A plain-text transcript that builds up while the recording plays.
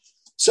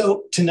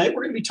So tonight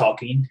we're going to be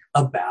talking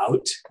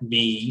about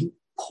the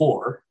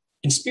poor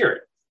in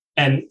spirit.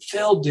 And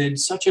Phil did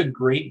such a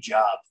great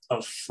job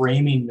of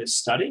framing this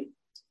study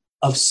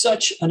of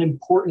such an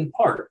important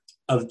part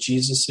of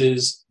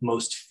Jesus's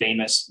most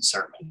famous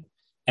sermon.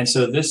 And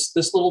so this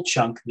little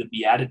chunk, the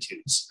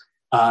Beatitudes,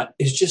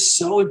 is just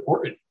so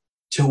important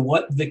to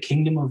what the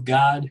kingdom of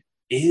God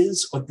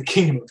is, what the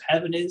kingdom of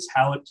heaven is,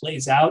 how it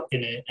plays out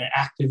in an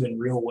active and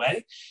real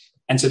way.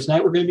 And so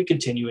tonight we're going to be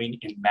continuing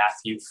in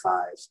Matthew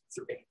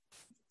 5:3.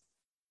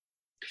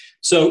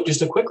 So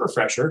just a quick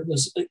refresher,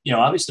 this,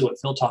 obviously what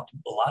Phil talked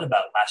a lot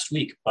about last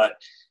week, but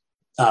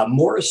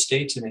Morris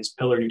states in his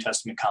Pillar New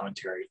Testament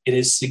commentary, it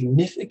is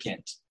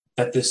significant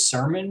that this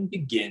sermon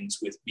begins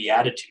with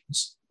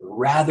beatitudes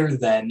rather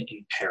than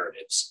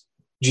imperatives.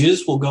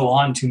 Jesus will go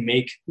on to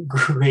make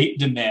great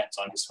demands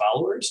on his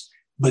followers,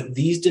 but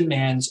these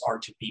demands are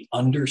to be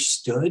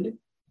understood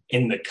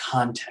in the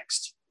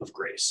context of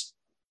grace.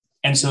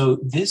 And so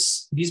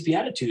these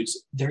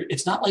beatitudes,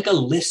 it's not like a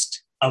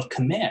list of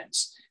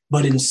commands,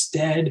 but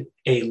instead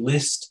a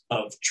list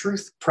of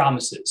truth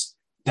promises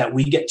that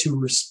we get to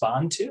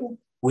respond to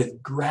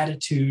with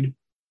gratitude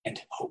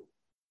and hope.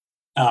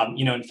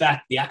 In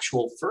fact, the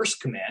actual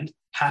first command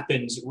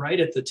happens right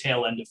at the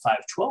tail end of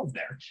 5:12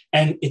 there.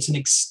 And it's an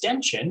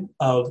extension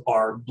of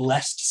our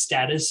blessed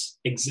status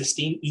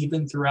existing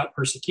even throughout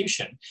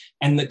persecution.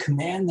 And the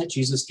command that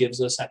Jesus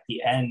gives us at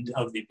the end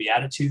of the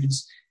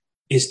Beatitudes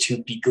is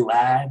to be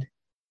glad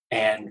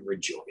and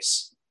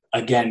rejoice.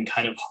 Again,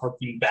 kind of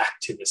harping back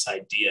to this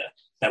idea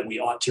that we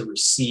ought to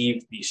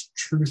receive these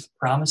truth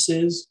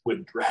promises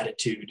with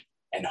gratitude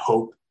and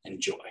hope and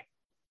joy.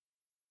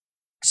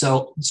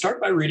 So let's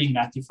start by reading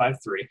Matthew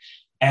 5:3.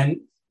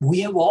 And we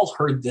have all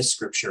heard this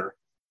scripture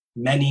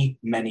many,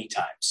 many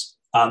times.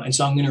 And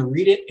so I'm going to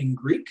read it in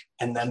Greek,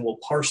 and then we'll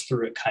parse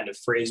through it kind of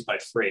phrase by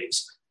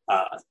phrase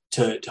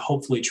to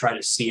hopefully try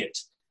to see it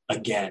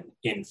again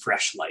in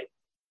fresh light.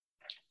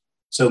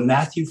 So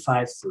Matthew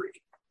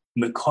 5:3.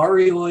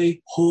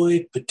 Makarioi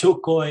hoi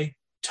petokoi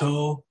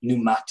to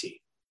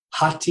pneumati.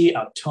 Hati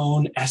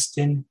auton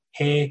estin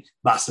he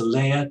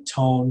basileia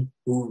ton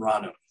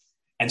uranum.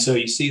 And so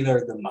you see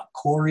there the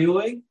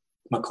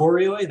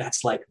makorioi,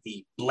 that's like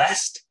the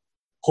blessed,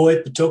 hoi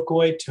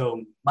petokoi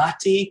to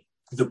mati,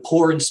 the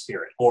poor in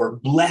spirit, or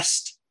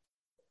blessed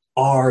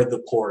are the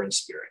poor in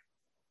spirit.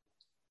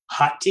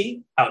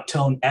 Hati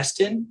auton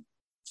estin,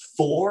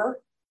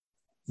 for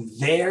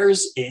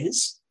theirs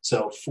is.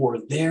 So for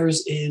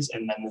theirs is,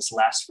 and then this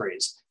last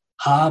phrase,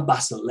 ha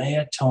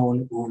basileia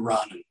ton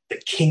uranum, the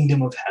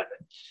kingdom of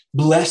heaven.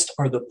 Blessed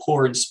are the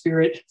poor in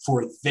spirit,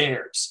 for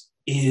theirs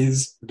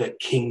is the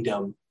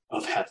kingdom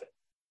of heaven.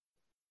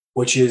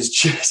 Which is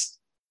just,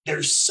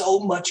 there's so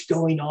much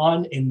going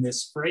on in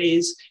this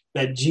phrase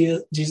that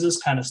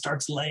Jesus kind of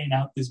starts laying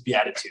out these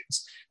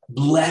beatitudes.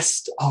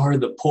 Blessed are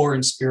the poor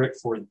in spirit,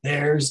 for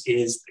theirs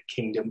is the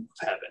kingdom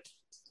of heaven.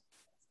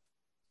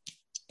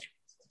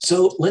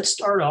 So let's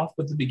start off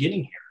with the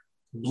beginning here.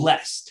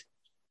 Blessed,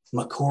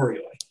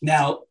 makorioi.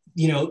 Now,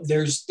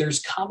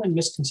 there's common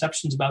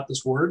misconceptions about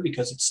this word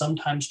because it's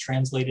sometimes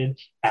translated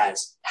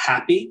as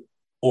happy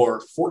or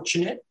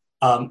fortunate.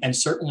 And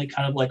certainly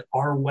kind of like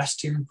our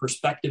Western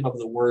perspective of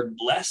the word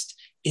blessed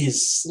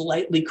is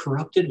slightly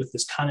corrupted with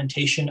this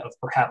connotation of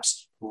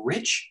perhaps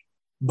rich.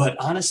 But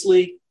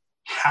honestly,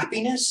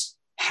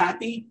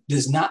 happy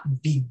does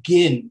not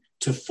begin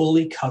to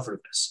fully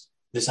cover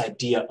this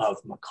idea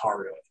of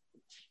makarioi.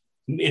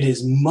 It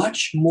is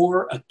much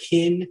more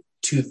akin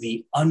to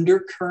the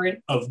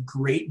undercurrent of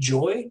great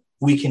joy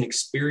we can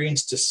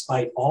experience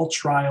despite all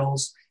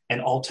trials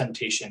and all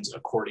temptations,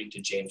 according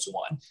to James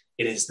 1.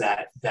 It is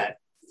that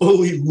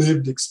fully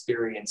lived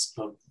experience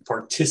of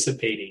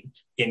participating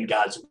in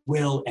God's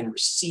will and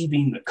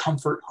receiving the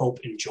comfort, hope,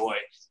 and joy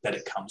that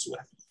it comes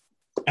with.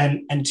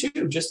 And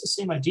two, just the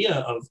same idea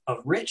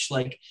of rich,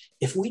 like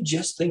if we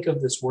just think of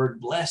this word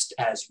blessed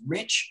as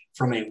rich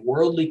from a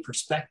worldly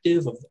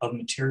perspective of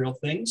material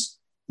things,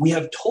 we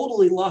have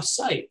totally lost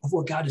sight of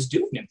what God is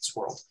doing in this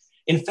world.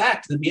 In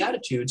fact, the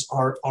Beatitudes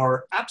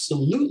are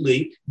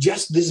absolutely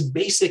just this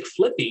basic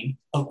flipping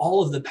of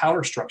all of the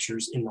power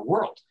structures in the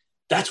world.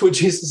 That's what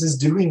Jesus is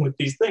doing with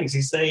these things.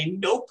 He's saying,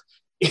 nope,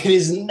 it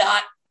is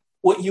not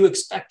what you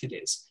expect it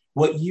is.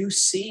 What you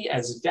see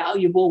as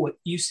valuable, what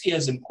you see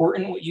as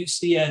important, what you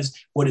see as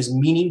what is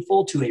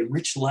meaningful to a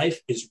rich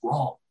life is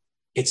wrong.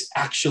 It's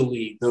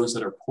actually those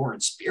that are poor in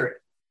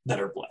spirit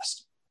that are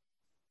blessed.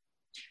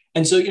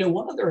 And so,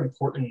 one other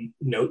important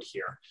note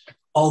here,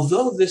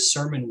 although this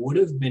sermon would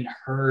have been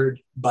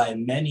heard by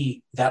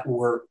many that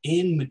were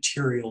in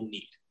material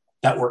need,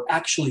 that were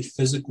actually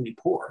physically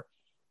poor,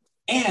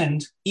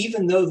 and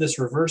even though this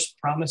reverse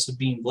promise of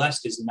being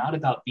blessed is not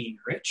about being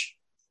rich,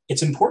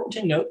 it's important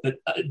to note that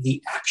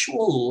the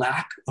actual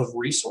lack of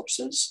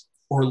resources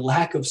or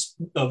lack of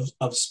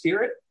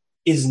spirit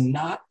is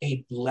not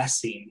a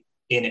blessing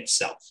in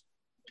itself.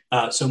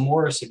 So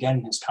Morris, again,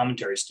 in his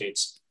commentary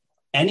states,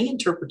 any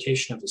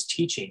interpretation of his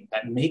teaching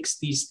that makes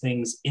these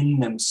things in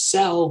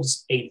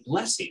themselves a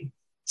blessing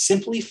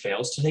simply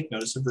fails to take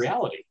notice of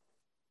reality.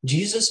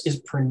 Jesus is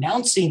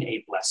pronouncing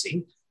a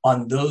blessing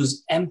on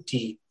those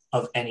empty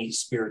of any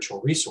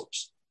spiritual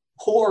resource,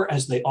 poor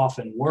as they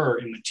often were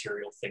in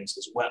material things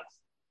as well.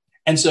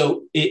 And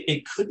so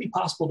it could be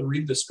possible to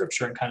read the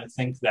scripture and kind of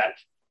think that,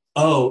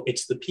 oh,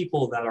 it's the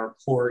people that are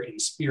poor in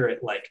spirit,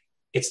 like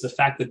it's the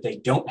fact that they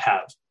don't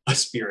have a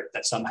spirit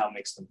that somehow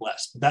makes them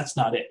blessed. But that's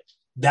not it.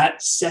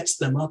 That sets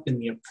them up in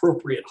the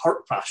appropriate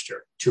heart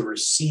posture to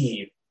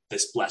receive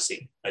this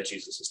blessing that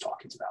Jesus is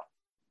talking about.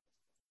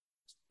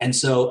 And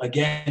so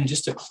again,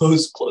 just to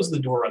close the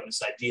door on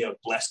this idea of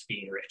blessed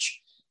being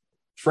rich.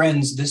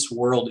 Friends, this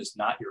world is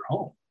not your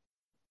home.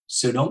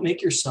 So don't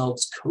make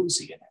yourselves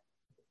cozy in it.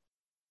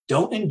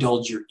 Don't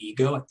indulge your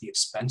ego at the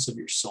expense of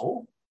your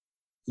soul.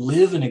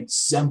 Live an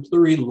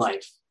exemplary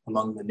life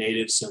among the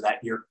natives so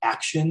that your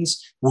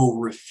actions will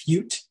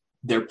refute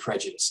their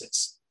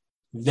prejudices.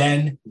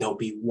 Then they'll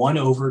be won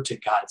over to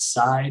God's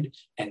side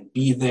and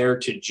be there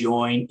to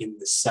join in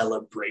the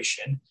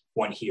celebration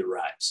when he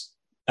arrives.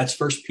 That's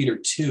 1 Peter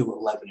 2,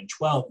 11 and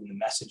 12 in the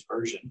Message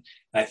version.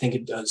 And I think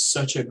it does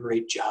such a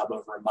great job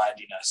of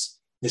reminding us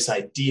this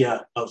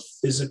idea of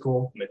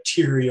physical,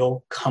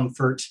 material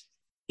comfort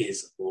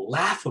is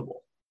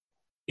laughable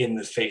in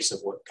the face of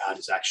what God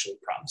is actually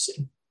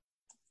promising.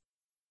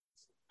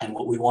 And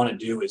what we want to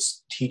do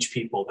is teach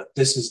people that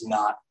this is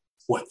not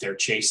what they're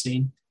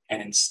chasing.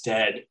 And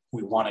instead,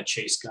 we want to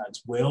chase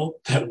God's will.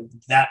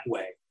 That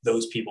way,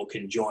 those people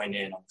can join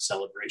in on the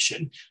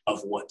celebration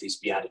of what these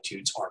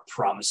Beatitudes are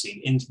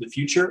promising into the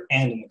future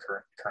and in the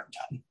current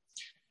time.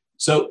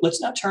 So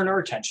let's now turn our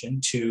attention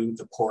to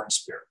the poor in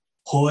spirit.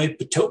 Hoi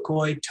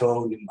patokoi to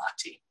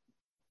numati.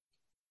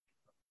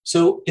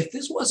 So if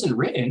this wasn't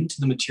written to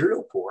the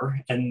material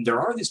poor, and there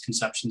are these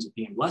conceptions of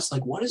being blessed,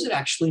 like what does it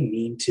actually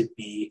mean to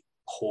be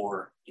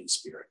poor in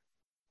spirit?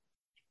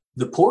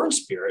 The poor in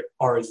spirit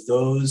are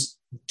those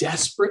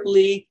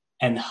desperately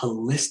and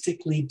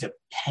holistically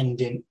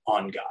dependent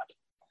on God.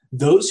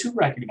 Those who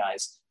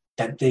recognize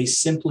that they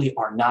simply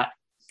are not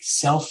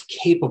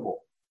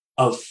self-capable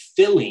of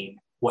filling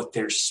what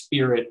their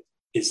spirit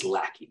is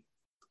lacking.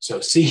 So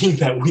seeing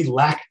that we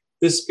lack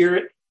the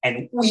spirit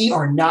and we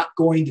are not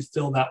going to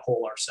fill that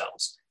hole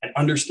ourselves, and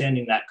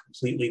understanding that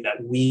completely,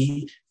 that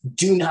we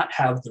do not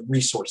have the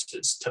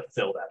resources to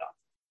fill that up.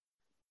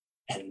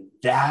 And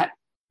that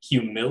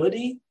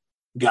humility,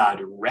 God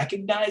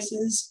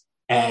recognizes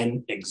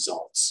and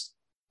exalts.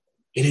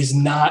 It is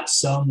not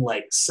some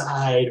like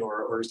side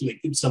or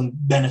like some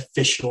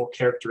beneficial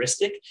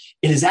characteristic.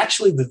 It is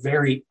actually the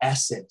very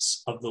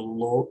essence of the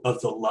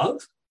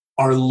love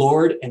our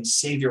Lord and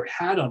Savior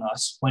had on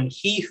us when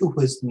he who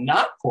was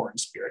not poor in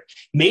spirit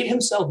made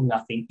himself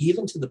nothing,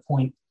 even to the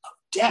point of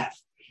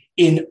death,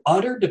 in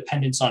utter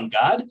dependence on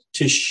God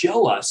to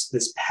show us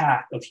this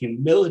path of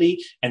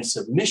humility and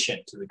submission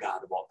to the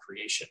God of all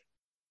creation.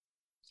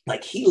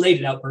 Like he laid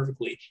it out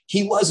perfectly.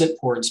 He wasn't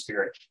poor in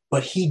spirit,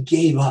 but he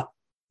gave up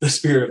the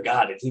Spirit of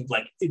God.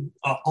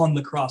 On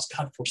the cross,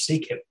 God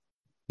forsake him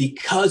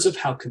because of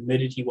how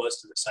committed he was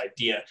to this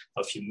idea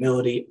of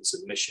humility and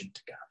submission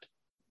to God.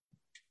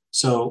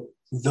 So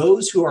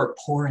those who are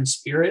poor in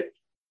spirit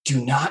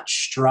do not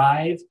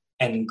strive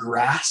and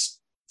grasp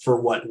for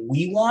what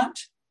we want.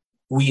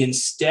 We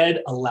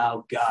instead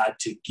allow God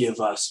to give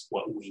us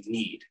what we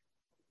need.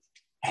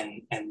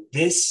 And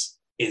this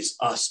is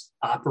us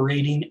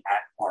operating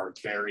at our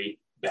very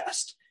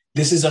best.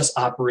 This is us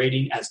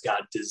operating as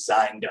God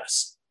designed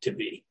us to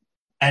be.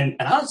 And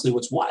honestly,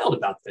 what's wild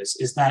about this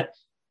is that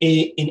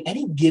in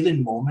any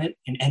given moment,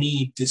 in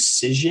any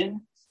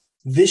decision,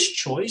 this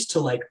choice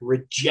to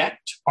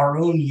reject our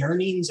own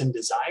yearnings and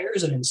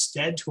desires and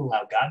instead to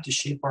allow God to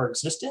shape our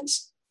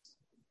existence,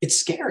 it's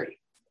scary.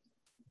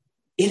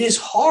 It is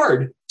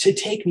hard to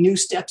take new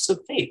steps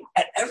of faith.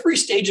 At every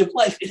stage of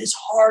life, it is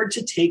hard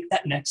to take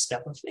that next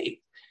step of faith.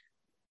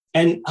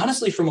 And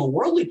honestly, from a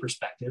worldly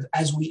perspective,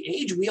 as we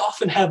age, we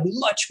often have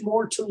much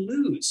more to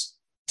lose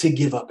to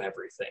give up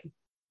everything.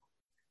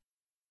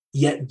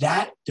 Yet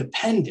that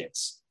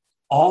dependence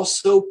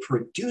also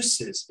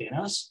produces in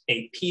us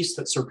a peace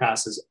that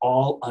surpasses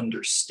all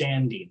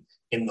understanding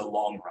in the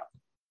long run.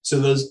 So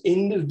those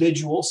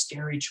individual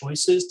scary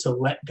choices to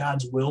let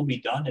God's will be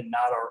done and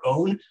not our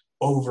own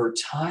over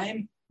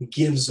time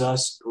gives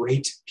us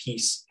great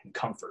peace and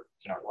comfort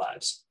in our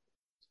lives.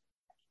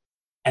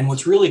 And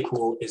what's really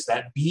cool is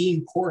that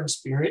being poor in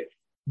spirit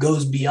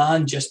goes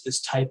beyond just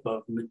this type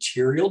of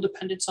material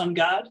dependence on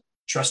God,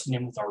 trusting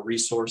him with our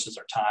resources,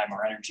 our time,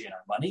 our energy, and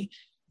our money.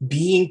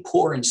 Being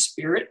poor in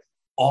spirit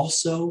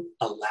also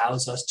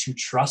allows us to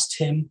trust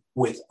him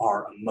with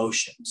our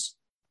emotions,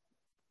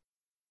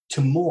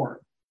 to mourn,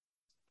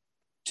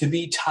 to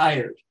be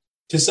tired,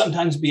 to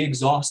sometimes be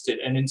exhausted,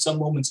 and in some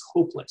moments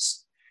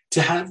hopeless,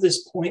 to have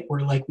this point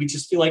where we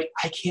just feel like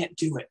I can't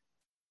do it.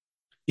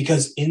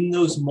 Because in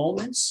those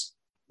moments,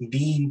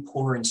 being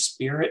poor in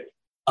spirit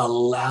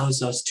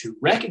allows us to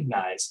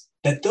recognize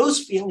that those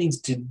feelings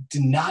do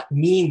not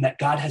mean that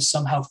God has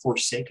somehow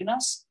forsaken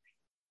us.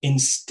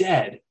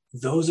 Instead,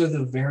 those are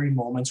the very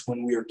moments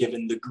when we are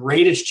given the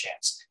greatest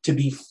chance to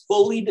be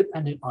fully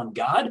dependent on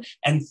God.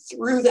 And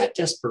through that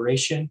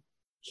desperation,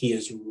 he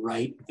is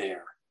right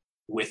there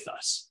with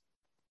us.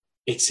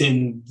 It's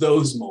in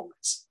those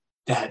moments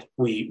that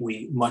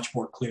we much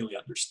more clearly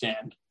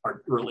understand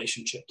our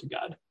relationship to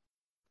God.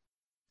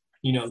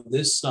 You know,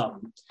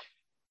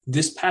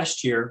 this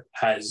past year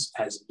has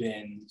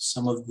been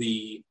some of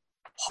the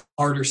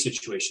harder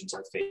situations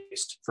I've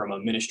faced from a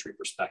ministry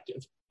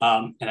perspective.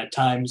 And at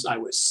times I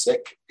was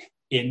sick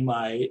in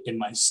my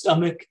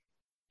stomach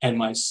and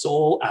my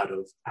soul out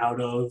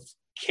of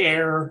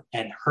care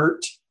and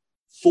hurt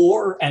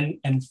for and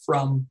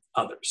from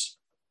others.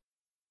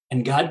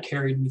 And God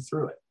carried me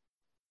through it.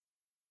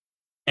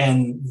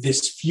 And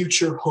this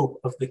future hope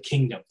of the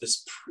kingdom,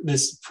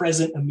 this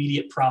present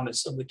immediate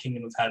promise of the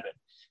kingdom of heaven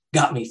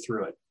got me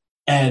through it.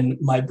 And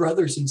my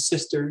brothers and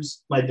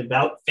sisters, my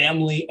devout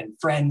family and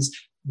friends,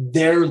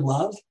 their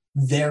love,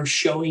 their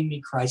showing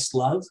me Christ's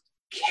love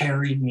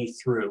carried me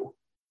through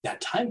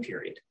that time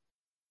period.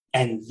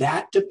 And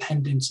that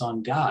dependence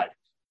on God,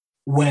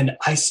 when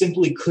I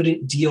simply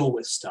couldn't deal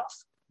with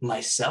stuff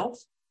myself,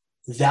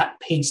 that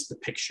paints the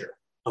picture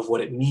of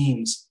what it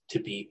means to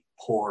be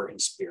poor in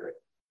spirit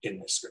in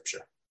this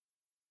scripture.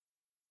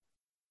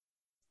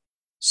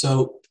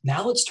 So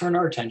now let's turn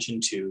our attention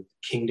to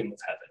the kingdom of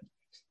heaven.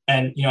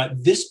 And, you know,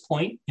 at this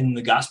point in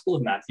the Gospel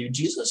of Matthew,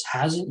 Jesus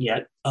hasn't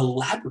yet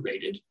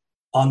elaborated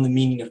on the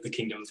meaning of the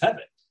kingdom of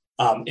heaven.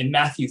 In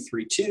Matthew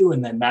 3:2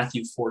 and then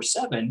Matthew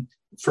 4:7,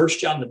 first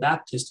John the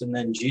Baptist and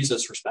then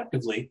Jesus,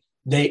 respectively,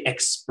 they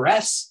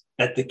express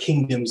that the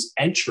kingdom's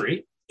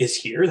entry is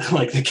here,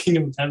 like the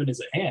kingdom of heaven is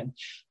at hand.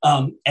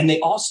 And they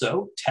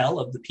also tell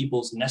of the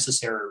people's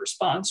necessary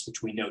response,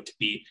 which we know to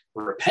be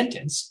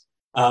repentance.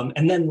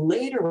 And then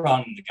later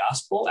on in the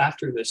gospel,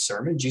 after this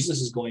sermon, Jesus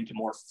is going to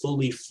more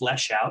fully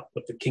flesh out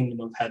what the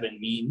kingdom of heaven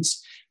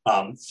means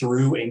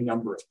through a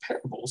number of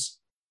parables.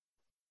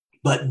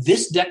 But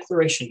this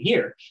declaration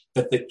here,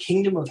 that the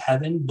kingdom of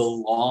heaven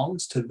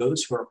belongs to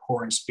those who are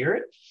poor in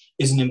spirit,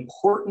 is an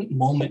important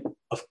moment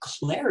of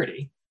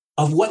clarity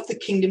of what the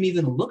kingdom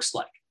even looks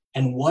like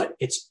and what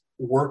its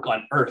work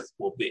on earth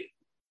will be.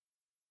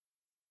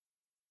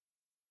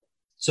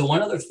 So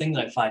one other thing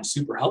that I find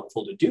super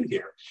helpful to do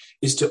here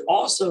is to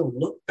also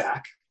look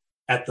back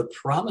at the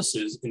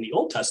promises in the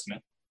Old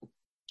Testament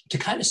to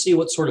kind of see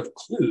what sort of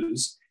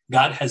clues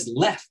God has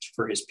left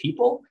for his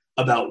people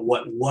about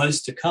what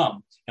was to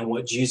come and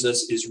what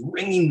Jesus is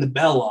ringing the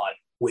bell on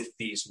with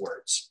these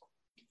words.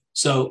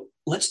 So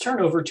let's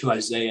turn over to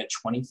Isaiah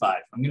 25.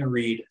 I'm going to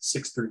read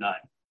 6-9.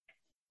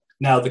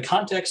 Now, the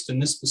context in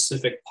this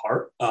specific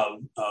part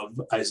of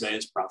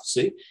Isaiah's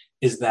prophecy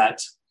is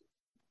that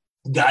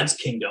God's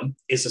kingdom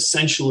is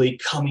essentially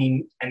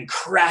coming and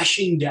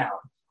crashing down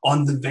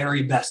on the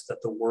very best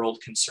that the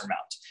world can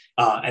surmount.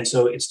 And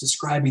so it's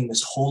describing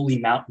this holy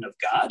mountain of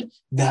God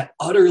that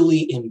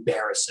utterly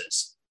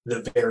embarrasses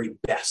the very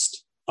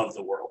best of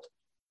the world.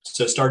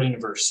 So starting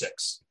in verse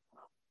 6.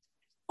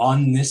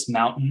 On this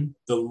mountain,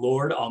 the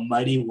Lord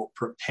Almighty will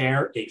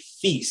prepare a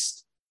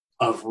feast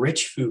of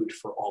rich food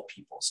for all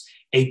peoples,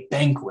 a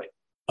banquet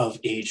of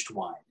aged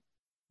wine,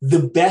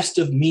 the best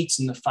of meats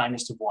and the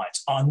finest of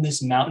wines. On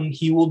this mountain,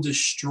 he will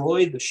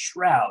destroy the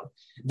shroud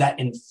that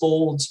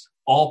enfolds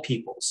all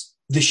peoples,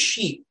 the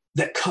sheet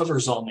that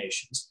covers all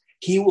nations.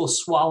 He will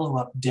swallow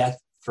up death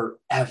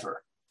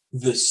forever.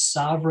 The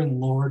sovereign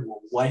Lord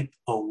will wipe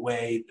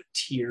away the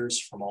tears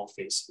from all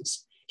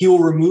faces. He will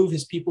remove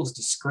his people's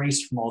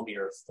disgrace from all the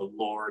earth. The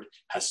Lord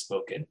has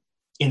spoken.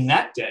 In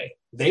that day,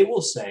 they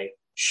will say,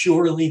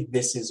 surely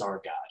this is our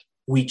God.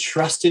 We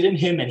trusted in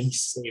him and he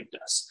saved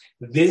us.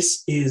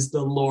 This is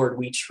the Lord.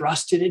 We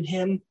trusted in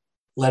him.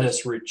 Let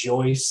us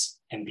rejoice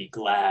and be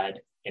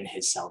glad in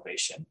his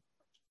salvation.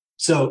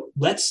 So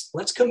let's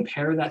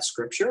compare that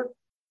scripture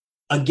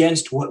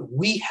against what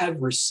we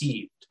have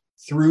received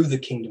through the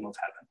kingdom of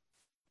heaven.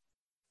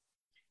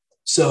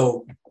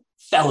 So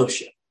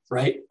fellowship,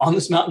 right? On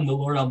this mountain, the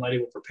Lord Almighty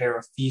will prepare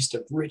a feast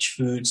of rich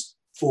foods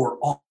for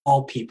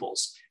all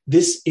peoples.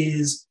 This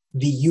is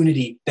the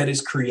unity that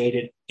is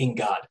created in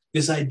God.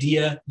 This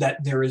idea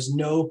that there is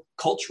no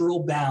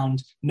cultural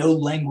bound, no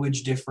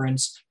language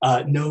difference,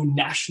 no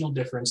national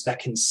difference that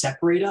can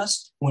separate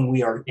us when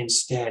we are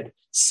instead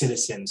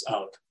citizens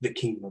of the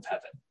kingdom of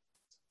heaven.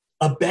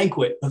 A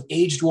banquet of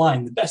aged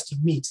wine, the best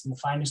of meats and the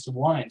finest of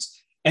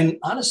wines. And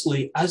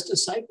honestly, as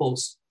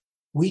disciples,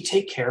 we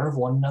take care of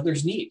one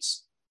another's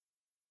needs.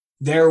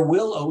 There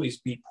will always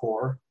be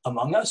poor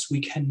among us.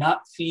 We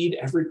cannot feed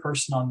every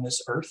person on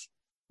this earth,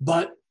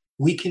 but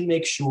we can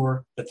make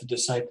sure that the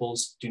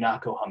disciples do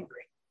not go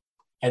hungry.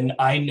 And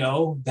I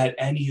know that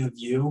any of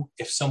you,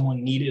 if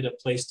someone needed a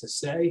place to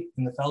stay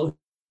in the fellowship,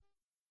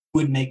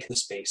 would make the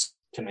space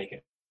to make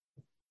it.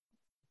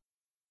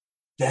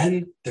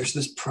 Then there's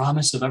this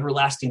promise of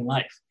everlasting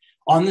life.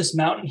 On this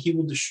mountain, he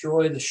will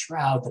destroy the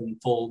shroud that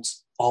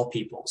enfolds all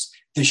peoples,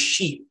 the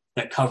sheet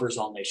that covers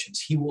all nations.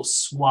 He will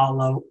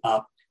swallow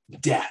up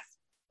death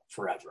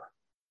forever.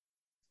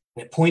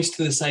 And it points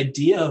to this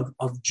idea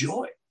of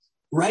joy,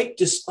 right?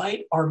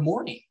 Despite our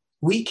mourning,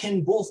 we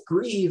can both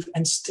grieve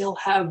and still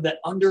have that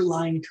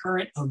underlying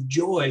current of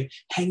joy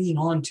hanging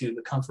on to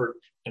the comfort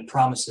and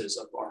promises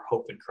of our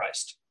hope in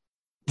Christ.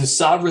 The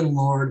sovereign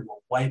Lord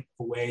will wipe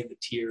away the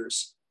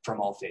tears from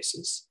all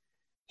faces.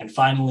 And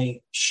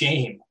finally,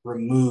 shame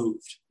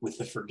removed with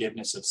the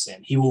forgiveness of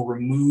sin. He will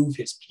remove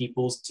his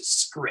people's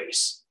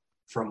disgrace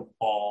from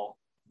all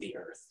the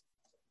earth.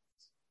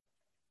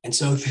 And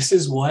so this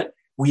is what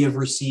we have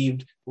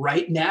received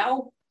right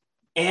now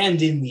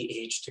and in the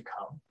age to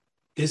come.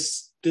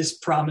 This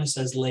promise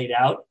as laid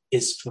out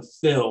is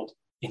fulfilled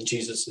in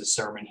Jesus'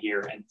 sermon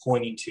here and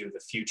pointing to the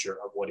future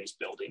of what he's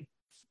building.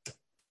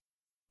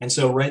 And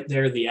so right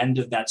there, the end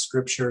of that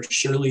scripture,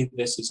 surely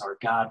this is our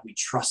God. We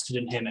trusted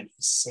in him and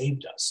he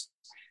saved us.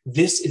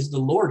 This is the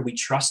Lord. We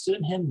trusted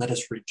in him. Let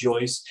us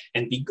rejoice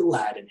and be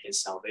glad in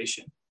his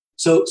salvation.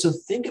 So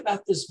think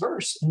about this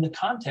verse in the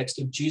context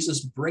of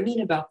Jesus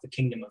bringing about the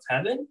kingdom of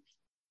heaven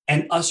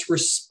and us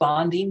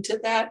responding to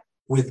that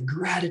with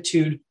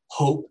gratitude,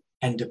 hope,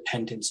 and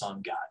dependence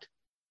on God.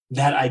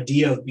 That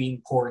idea of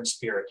being poor in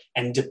spirit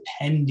and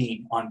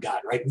depending on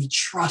God, right? We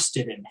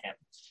trusted in him.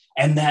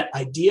 And that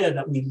idea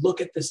that we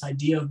look at this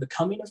idea of the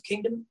coming of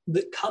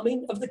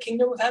the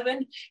kingdom of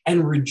heaven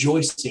and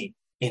rejoicing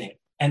in it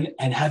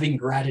and having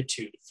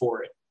gratitude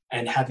for it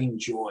and having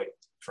joy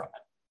from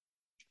it.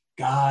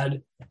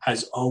 God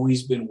has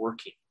always been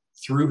working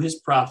through his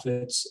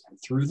prophets and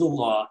through the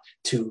law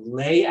to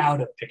lay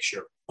out a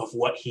picture of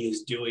what he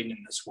is doing in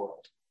this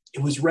world.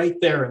 It was right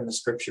there in the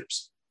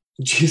scriptures.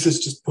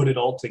 Jesus just put it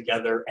all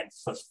together and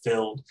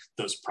fulfilled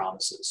those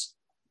promises.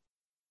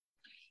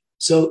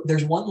 So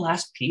there's one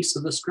last piece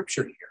of the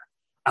scripture here,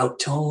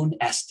 auton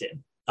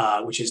estin,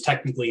 which is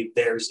technically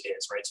theirs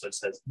is, right? So it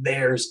says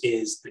theirs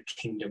is the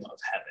kingdom of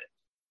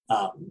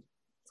heaven.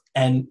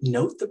 And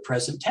note the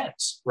present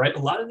tense, right? A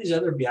lot of these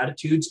other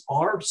Beatitudes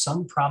are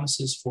some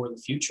promises for the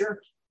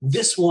future.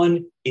 This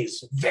one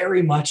is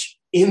very much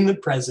in the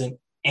present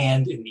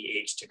and in the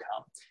age to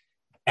come.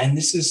 And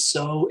this is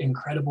so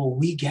incredible.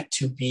 We get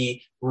to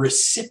be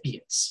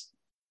recipients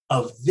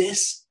of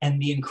this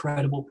and the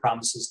incredible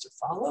promises to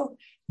follow.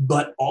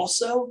 But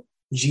also,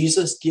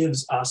 Jesus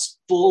gives us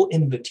full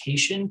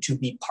invitation to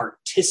be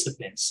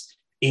participants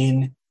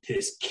in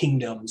his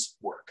kingdom's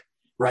work,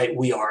 right?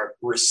 We are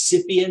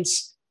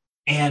recipients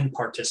and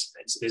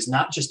participants. It is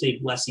not just a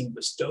blessing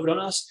bestowed on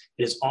us.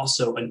 It is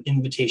also an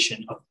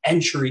invitation of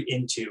entry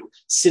into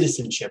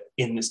citizenship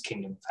in this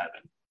kingdom of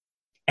heaven.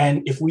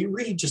 And if we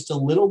read just a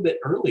little bit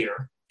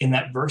earlier in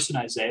that verse in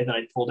Isaiah that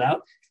I pulled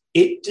out,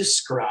 it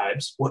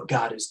describes what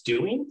God is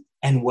doing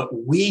and what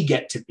we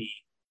get to be,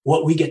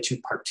 what we get to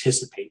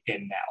participate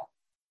in now.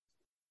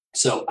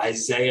 So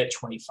Isaiah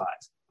 25,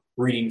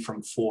 reading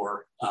from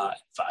 4 and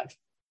 5.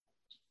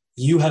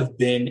 You have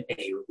been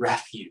a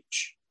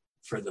refuge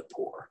for the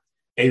poor,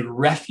 a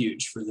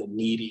refuge for the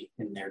needy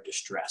in their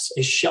distress,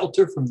 a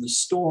shelter from the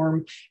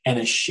storm and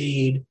a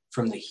shade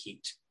from the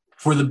heat.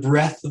 For the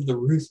breath of the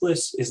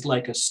ruthless is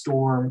like a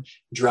storm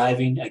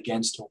driving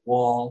against a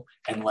wall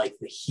and like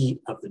the heat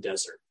of the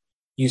desert.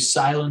 You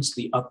silence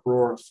the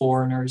uproar of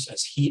foreigners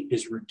as heat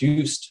is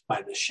reduced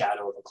by the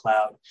shadow of a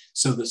cloud.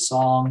 So the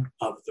song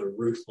of the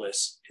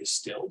ruthless is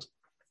stilled.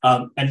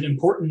 And an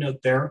important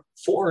note there,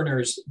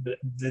 foreigners,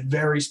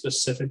 very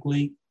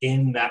specifically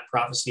in that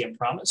prophecy and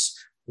promise,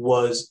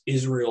 was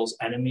Israel's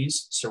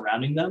enemies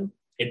surrounding them.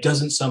 It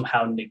doesn't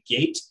somehow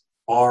negate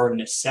our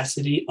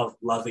necessity of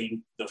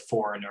loving the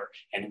foreigner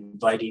and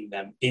inviting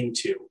them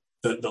into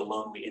the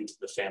lonely, into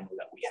the family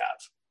that we have.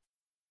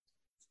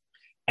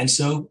 And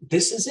so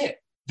this is it.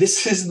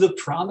 This is the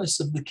promise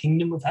of the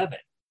kingdom of heaven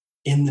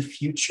in the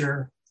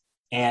future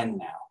and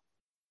now.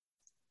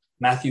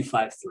 Matthew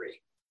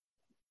 5:3.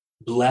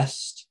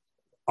 Blessed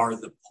are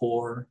the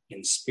poor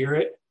in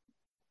spirit,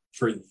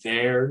 for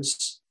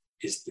theirs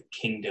is the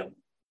kingdom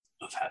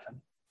of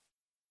heaven.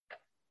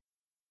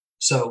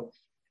 So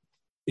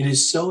it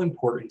is so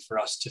important for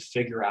us to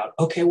figure out,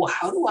 okay, well,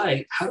 how do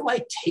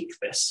I take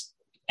this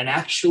and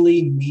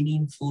actually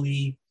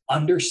meaningfully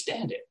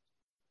understand it,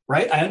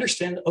 right? I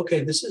understand,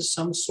 okay, this is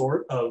some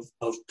sort of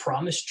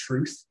promised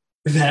truth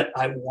that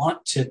I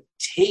want to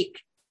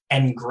take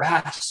and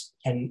grasp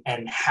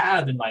and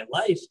have in my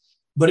life,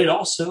 but it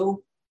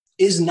also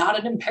is not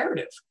an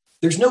imperative.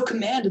 There's no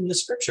command in the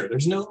scripture.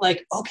 There's no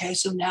like, okay,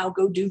 so now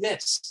go do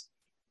this.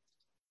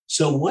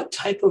 So what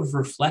type of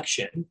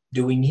reflection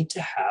do we need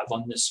to have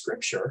on this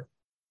scripture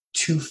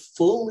to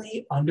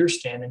fully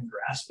understand and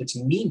grasp its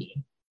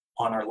meaning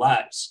on our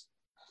lives?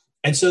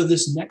 And so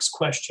this next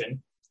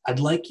question, I'd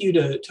like you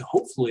to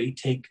hopefully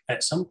take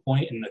at some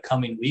point in the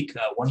coming week,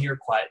 one of your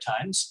quiet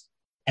times,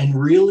 and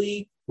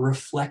really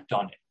reflect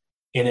on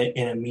it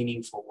in a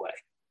meaningful way.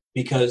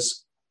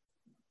 Because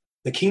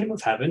the kingdom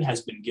of heaven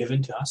has been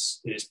given to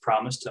us, it is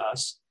promised to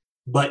us,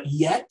 but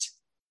yet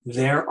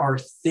there are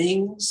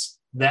things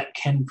that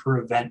can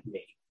prevent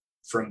me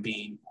from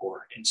being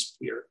poor in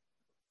spirit.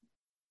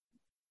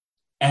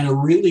 And a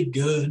really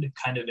good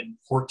kind of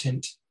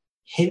important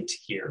hint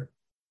here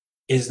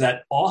is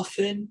that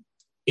often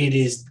it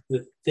is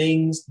the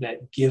things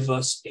that give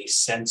us a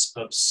sense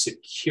of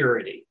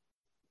security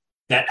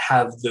that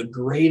have the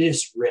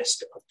greatest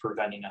risk of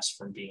preventing us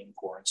from being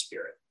poor in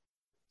spirit.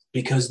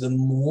 Because the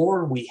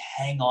more we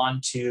hang on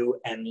to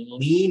and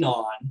lean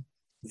on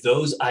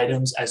those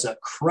items as a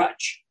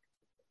crutch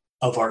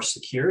of our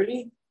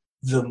security,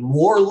 the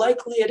more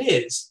likely it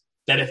is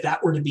that if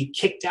that were to be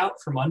kicked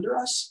out from under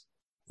us,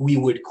 we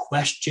would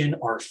question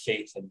our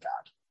faith in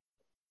God.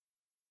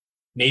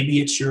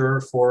 Maybe it's your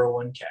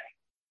 401k.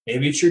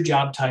 Maybe it's your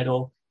job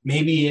title.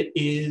 Maybe it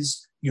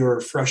is your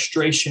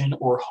frustration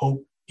or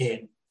hope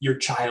in your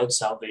child's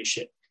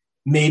salvation.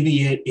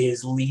 Maybe it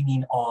is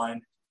leaning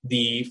on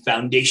the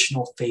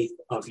foundational faith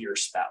of your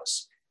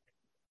spouse.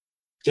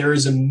 There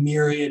is a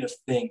myriad of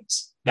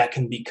things that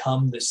can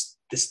become this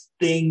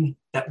thing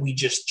that we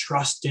just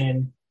trust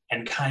in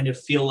and kind of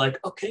feel like,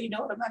 okay, you know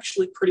what, I'm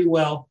actually pretty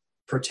well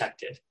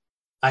protected.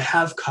 I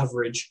have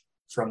coverage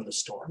from the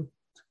storm.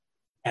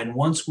 And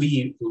once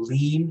we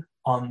lean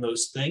on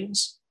those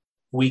things,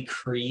 we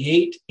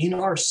create in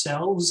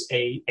ourselves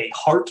a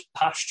heart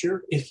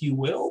posture, if you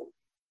will,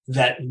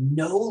 that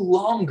no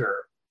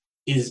longer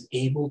is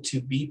able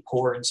to be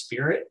poor in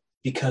spirit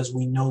because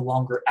we no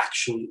longer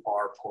actually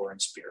are poor in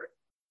spirit.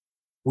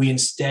 We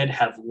instead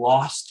have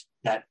lost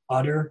that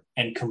utter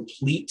and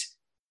complete,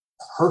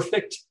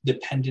 perfect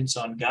dependence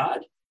on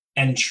God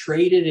and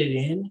traded it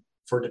in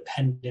for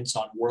dependence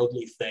on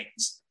worldly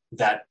things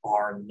that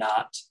are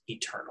not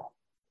eternal,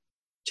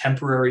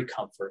 temporary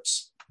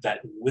comforts that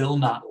will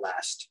not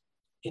last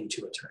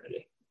into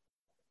eternity.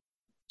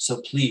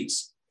 So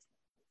please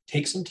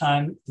take some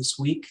time this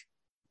week,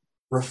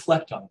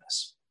 reflect on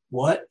this.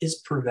 What is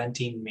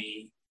preventing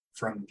me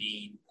from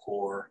being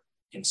poor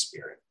in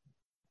spirit?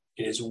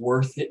 It is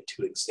worth it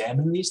to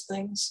examine these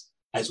things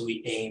as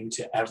we aim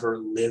to ever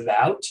live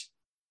out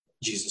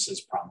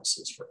Jesus's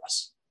promises for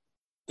us.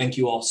 Thank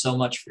you all so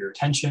much for your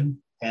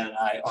attention, and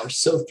I are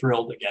so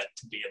thrilled again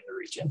to be in the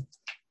region.